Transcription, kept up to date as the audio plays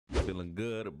Feeling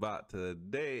good about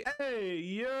today. Hey,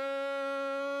 yeah.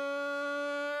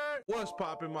 What's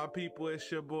poppin', my people?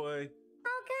 It's your boy.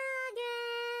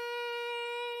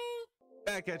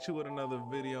 Back at you with another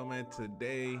video, man.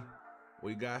 Today,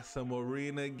 we got some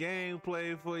arena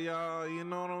gameplay for y'all. You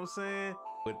know what I'm saying?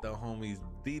 With the homies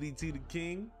DDT the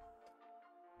King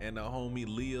and the homie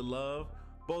Leah Love.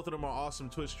 Both of them are awesome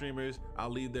Twitch streamers. I'll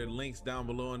leave their links down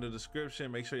below in the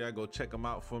description. Make sure y'all go check them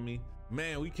out for me.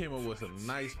 Man, we came up with some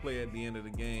nice play at the end of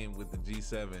the game with the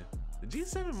G7. The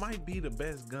G7 might be the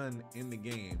best gun in the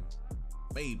game.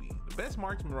 Maybe. The best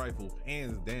marksman rifle,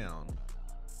 hands down.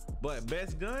 But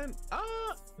best gun,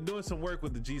 doing some work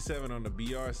with the G7 on the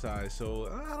BR side. So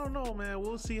I don't know, man.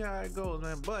 We'll see how it goes,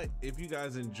 man. But if you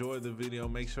guys enjoyed the video,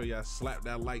 make sure y'all slap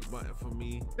that like button for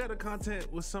me. Share the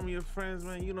content with some of your friends,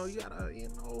 man. You know, you gotta,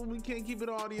 we can't keep it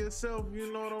all to yourself.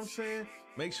 You know what I'm saying?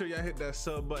 Make sure y'all hit that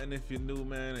sub button if you're new,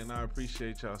 man. And I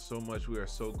appreciate y'all so much. We are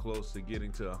so close to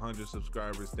getting to 100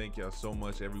 subscribers. Thank y'all so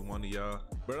much, every one of y'all.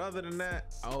 But other than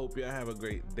that, I hope y'all have a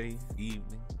great day,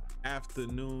 evening,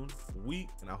 afternoon, week,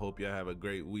 and I hope y'all have a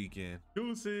great weekend.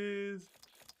 Deuces.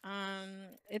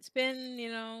 It's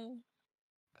been,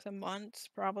 some months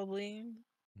probably.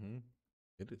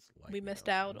 It is like we missed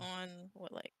out on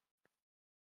what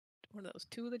of those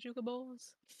 2 of the Juka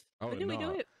Bowls? Oh, when did we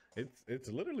do it? It's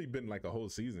literally been like a whole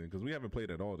season because we haven't played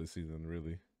at all this season,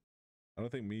 really. I don't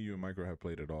think me, you, and Micro have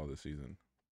played at all this season.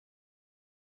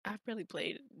 I've really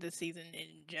played this season in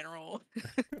general.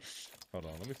 Hold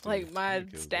on, let me see. Like my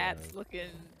stats looking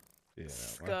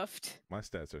scuffed. My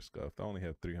stats are scuffed. I only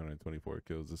have 324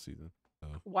 kills this season.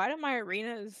 Why do my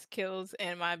arenas kills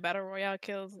and my battle royale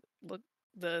kills look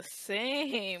the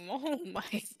same? Oh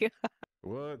my god.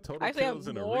 What total kills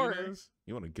in arenas?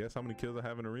 You want to guess how many kills I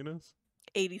have in arenas?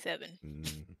 87.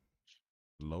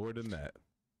 Lower than that.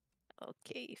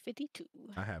 Okay, 52.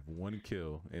 I have 1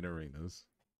 kill in arenas.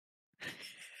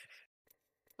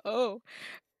 Oh.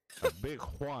 A big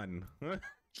Juan.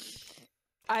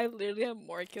 I literally have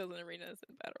more kills in arenas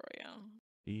than battle royale.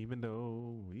 Even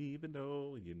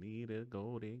though you need a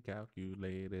golden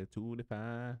calculator to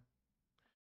define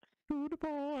to the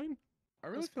point. I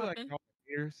really feel like all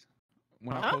the years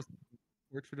when I post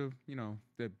a portrait of,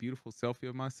 that beautiful selfie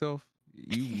of myself,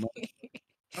 you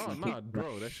Oh no,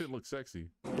 bro, that shit looks sexy.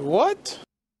 What?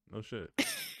 No shit.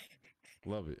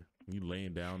 Love it. You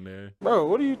laying down there. Bro,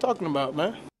 what are you talking about,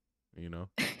 man?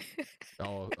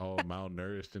 All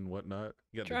malnourished and whatnot.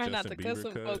 You got trying the Justin not to Bieber cuss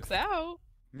some cut. folks out.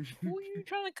 Who are you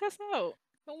trying to cuss out?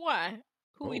 And why?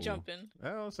 Who we jumping?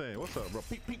 That's what I'm saying. What's up, bro?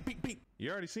 Peek, peek, peek, peek.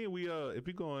 You already seen if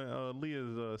you go in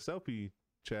Leah's selfie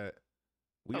chat,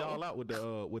 we all out with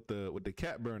the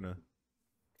cat burner.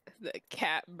 The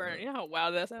cat burner. You know how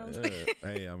wild that sounds?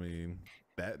 Hey, I mean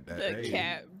that the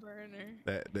cat burner.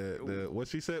 The what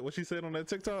she said on that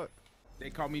TikTok?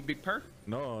 They call me Big Perk?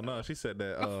 No, she said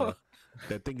that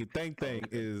that thingy thing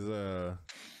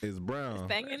is brown.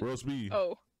 Roast beef.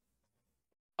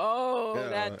 Oh, yeah,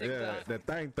 that TikTok. Yeah,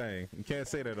 that thing. You can't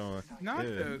say that on. Not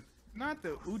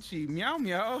the Uchi meow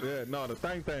meow. Yeah, no, the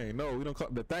thing. No, we don't call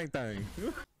it the thing.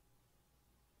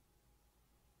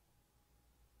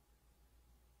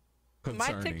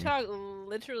 My TikTok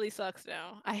literally sucks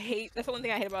now. That's the one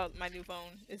thing I hate about my new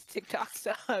phone is TikTok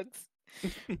sucks.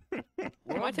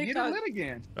 Well, my TikTok lit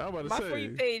again. My For You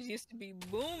page used to be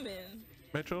booming.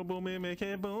 Metro booming, make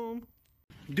it boom.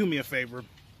 Do me a favor.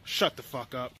 Shut the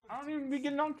fuck up. I don't even be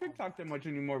getting on TikTok that much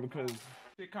anymore because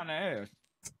shit kind of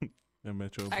ass.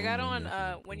 Metro I got on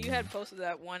when you had posted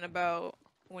that one about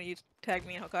when you tagged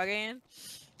me in Hokage in.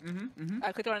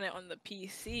 I clicked on it on the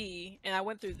PC and I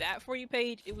went through that For You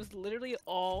page. It was literally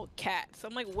all cats.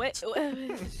 I'm like, what?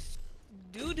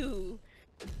 Doo-doo.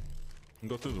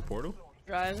 Go through the portal?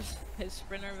 Drives his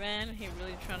Sprinter van. He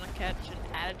really trying to catch an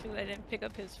attitude. I didn't pick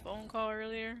up his phone call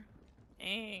earlier.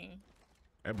 Dang.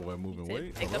 That boy moving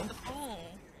weight. Pick up the phone.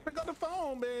 Pick up the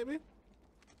phone, baby.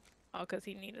 Oh, because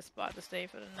he need a spot to stay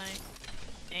for the night.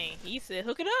 Dang, he said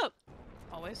hook it up.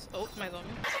 Always. Oh, somebody's on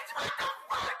me.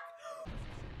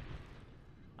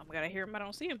 Oh my god, I hear him, I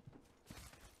don't see him.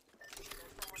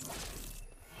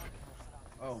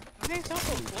 Oh. Okay, it's not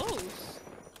so close.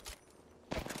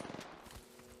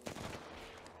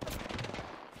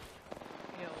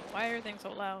 Yo, why are everything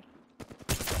so loud?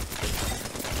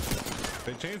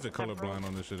 They changed the colorblind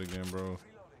on this shit again, bro.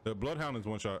 The Bloodhound is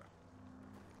 1 shot.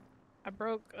 I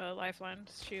broke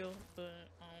Lifeline's shield, but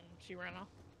she ran off.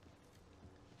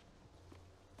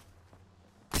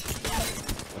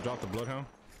 I dropped the Bloodhound.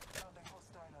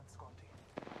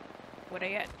 Where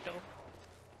they at, though?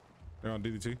 They're on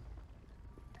DDT.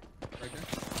 Right there.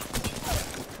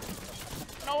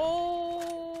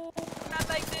 No, not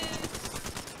like this.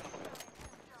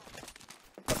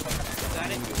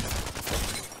 got it.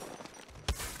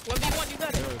 1v1, you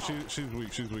got it. Yeah, she's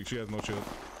weak. She's weak. She has no shield.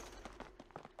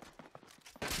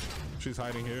 She's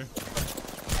hiding here.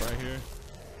 Right here.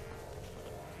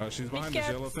 She's behind this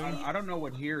yellow thing. I don't know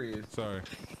what here is. Sorry.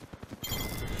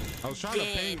 I was trying to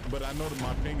ping, but I know that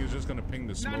my ping is just gonna ping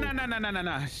the smoke.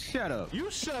 No. Shut up. You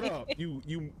shut up. You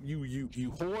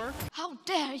whore. How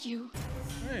dare you?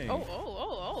 Hey.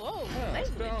 Oh. Yeah,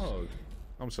 Language. dog.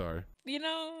 I'm sorry. You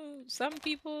know, some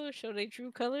people show their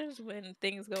true colors when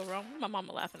things go wrong. My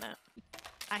mama laughing at.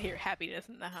 I hear happiness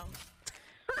in the house.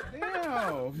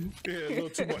 Damn. Yeah, a little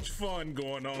too much fun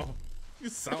going on. You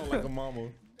sound like a mama.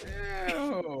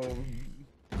 Damn.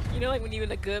 You know, like when you're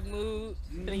in a good mood,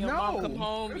 and then your mom come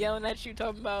home yelling at you,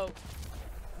 talking about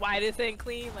why this ain't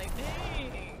clean. Like,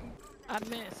 dang, I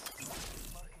missed.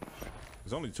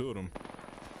 There's only 2 of them.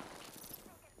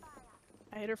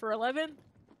 I hit her for 11.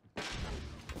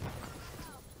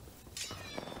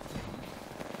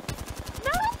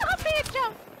 No, I'll be a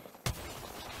jump.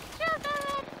 Jump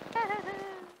on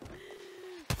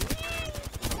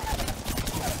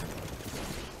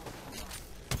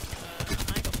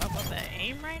I ain't gonna pop up that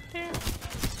aim right there.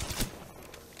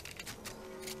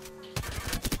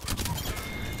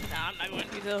 Nah, I'm not going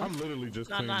to do I'm literally just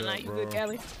cleaned up, you bro. good,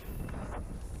 Callie?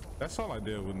 That's all I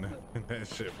did with that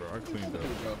shit, bro. I cleaned up.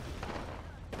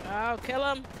 Oh, kill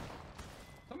him.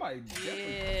 Somebody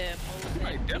Yeah,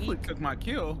 definitely took my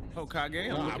kill. Hokage.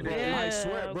 Nah, bro, Yeah, I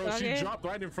swear, bro. okay. She dropped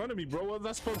right in front of me, bro. What was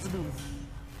I supposed to do?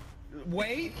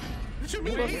 Wait. What you You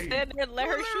mean? supposed to stand there and let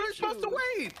her We're shoot supposed you. to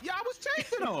wait. Yeah, I was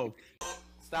chasing him.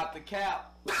 Stop the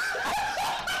cap.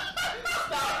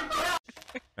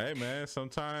 Hey, man.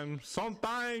 Sometimes,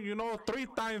 you know, 3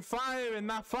 times 5 and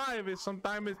not 5 is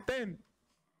sometimes it's 10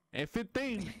 and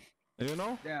 15. You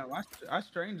know? Yeah, I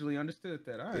strangely understood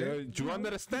that. All right. Yeah, do you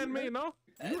understand me? No?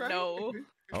 You right. No.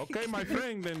 Okay, my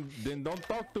friend. Then don't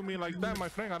talk to me like that, my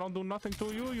friend. I don't do nothing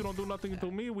to you. You don't do nothing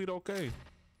to me. We're okay.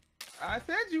 I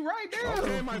said you right there.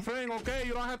 Okay, my friend. Okay,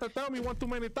 you don't have to tell me one too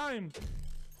many times.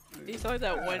 You saw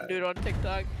that one dude on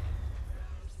TikTok.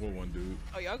 What one dude?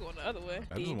 Oh, y'all going the other way.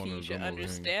 I just wanted You to should come over here.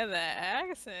 understand that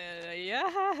accent. Yeah.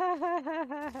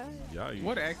 Yeah.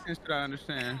 What accent should I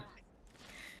understand?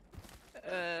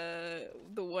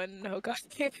 The one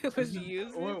Hokage was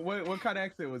using. What kind of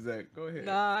accent was that? Go ahead.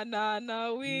 Nah,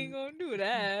 we ain't gonna do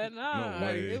that. Nah, No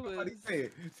way. it was. Somebody say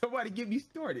it. Somebody get me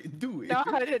started. Do it. No.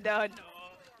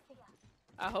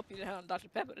 I hope you didn't have Dr.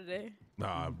 Pepper today.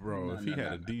 Nah, bro. If he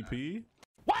had a DP.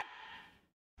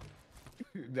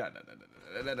 No.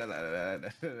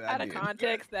 Out of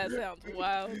context, that sounds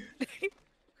wild.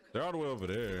 They're all the way over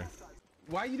there.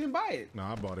 Why you didn't buy it?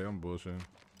 Nah, I bought it. I'm bullshitting.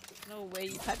 No way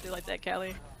you typed it like that,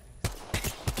 Callie.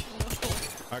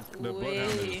 The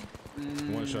bloodhound is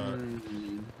one shot.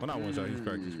 Well, not one shot. He's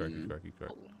cracked. He's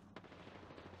cracked.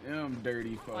 Them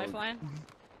dirty folks. Lifeline?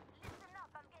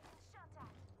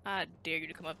 I dare you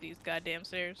to come up these goddamn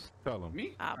stairs. Tell him.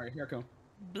 Me? I'll All right, here I come.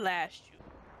 blast you.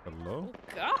 Hello? Oh,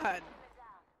 God.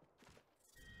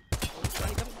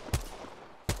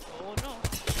 Oh, no.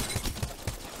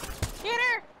 Get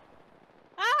her!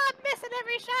 Ah, I'm missing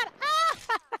every shot! Ah!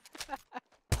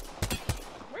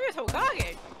 Where's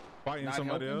Hokage? Fighting Not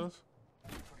somebody helping? else?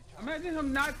 Imagine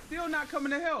him still not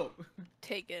coming to help.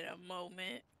 Taking a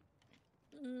moment.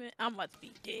 I must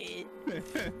be dead.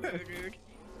 Murdered.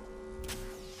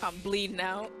 I'm bleeding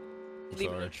out.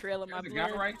 Leaving Sorry. a trail of my There's a guy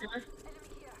blood. right there.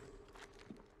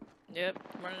 Yep,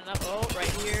 running up. Oh, right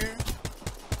here.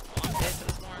 Oh, I'm dead to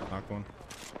the storm. Knock one.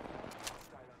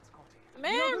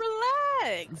 Man,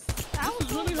 relax. I was This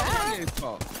is really back. Hokage's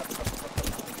fault.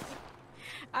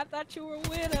 I thought you were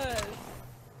with us.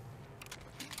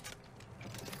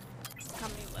 How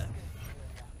many left?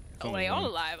 Oh, Only they all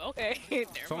one. alive. Okay, never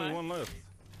There's only mind. one left.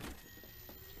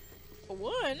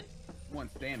 One? One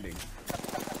standing.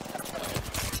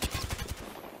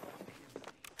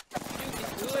 You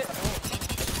can do it.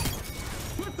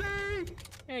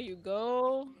 There you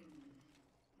go.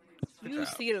 You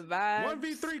see the vibe.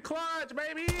 1v3 clutch,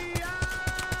 baby!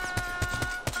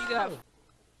 You got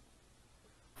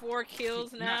 4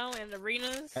 kills now in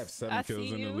arenas. I have 7 kills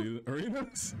see in you. the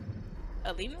arenas.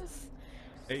 Arenas?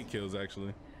 8 kills,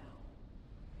 actually.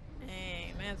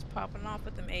 Hey, man's popping off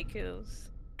with them 8 kills.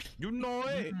 You know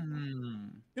it.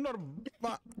 You know the...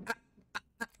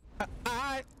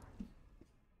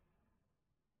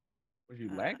 Was you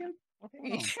lagging? What's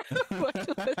going on? What was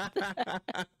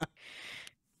that?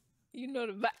 You know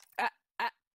the vibe.